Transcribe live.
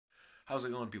How's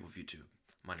it going, people of YouTube?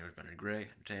 My name is Brendan Gray,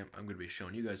 and today I'm going to be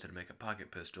showing you guys how to make a pocket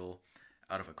pistol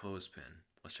out of a clothespin.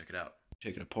 Let's check it out.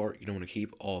 Take it apart. You don't want to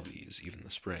keep all these, even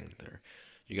the spring there.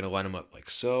 You're going to line them up like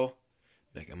so,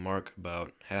 make a mark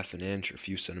about half an inch or a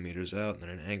few centimeters out, and then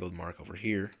an angled mark over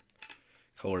here.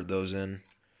 Colored those in.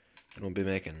 And we'll be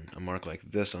making a mark like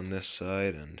this on this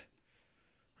side and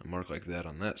a mark like that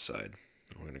on that side.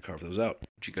 And we're going to carve those out.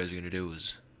 What you guys are going to do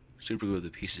is super glue the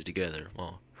pieces together.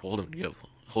 Well, hold them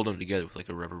together with like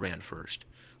a rubber band first,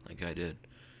 like I did.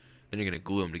 Then you're going to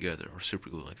glue them together, or super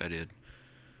glue like I did.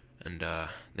 And then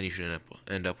you should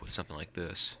end up with something like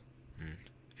this. And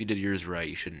if you did yours right,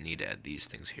 you shouldn't need to add these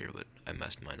things here, but I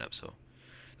messed mine up, so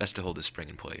that's to hold the spring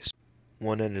in place.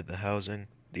 One end of the housing,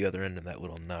 the other end of that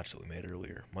little notch that we made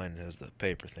earlier. Mine has the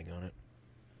paper thing on it.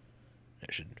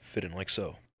 It should fit in like so.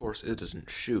 Of course, it doesn't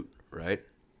shoot, right?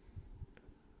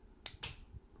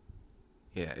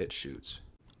 Yeah, it shoots.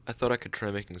 I thought I could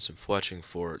try making some fletching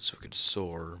for it so it could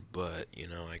soar, but, you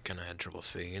know, I kind of had trouble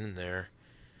fitting in there.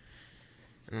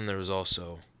 And then there was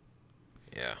also,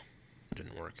 yeah, it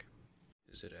didn't work.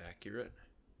 Is it accurate?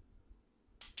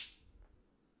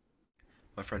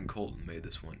 My friend Colton made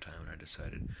this one time, and I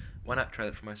decided, why not try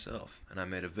that for myself? And I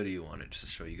made a video on it just to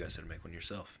show you guys how to make one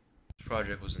yourself. This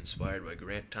project was inspired by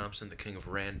Grant Thompson, the king of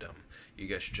random. You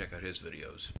guys should check out his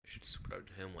videos. You should subscribe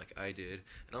to him like I did,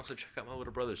 and also check out my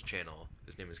little brother's channel.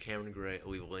 His name is Cameron Gray. I'll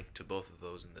leave a link to both of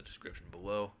those in the description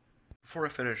below. Before I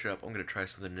finish up, I'm going to try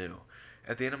something new.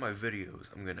 At the end of my videos,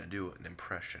 I'm going to do an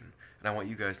impression, and I want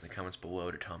you guys in the comments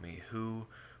below to tell me who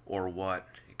or what,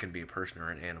 it can be a person or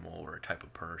an animal or a type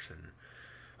of person,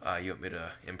 you want me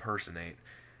to impersonate,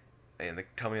 and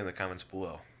tell me in the comments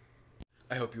below.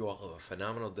 I hope you all have a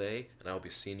phenomenal day, and I will be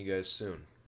seeing you guys soon.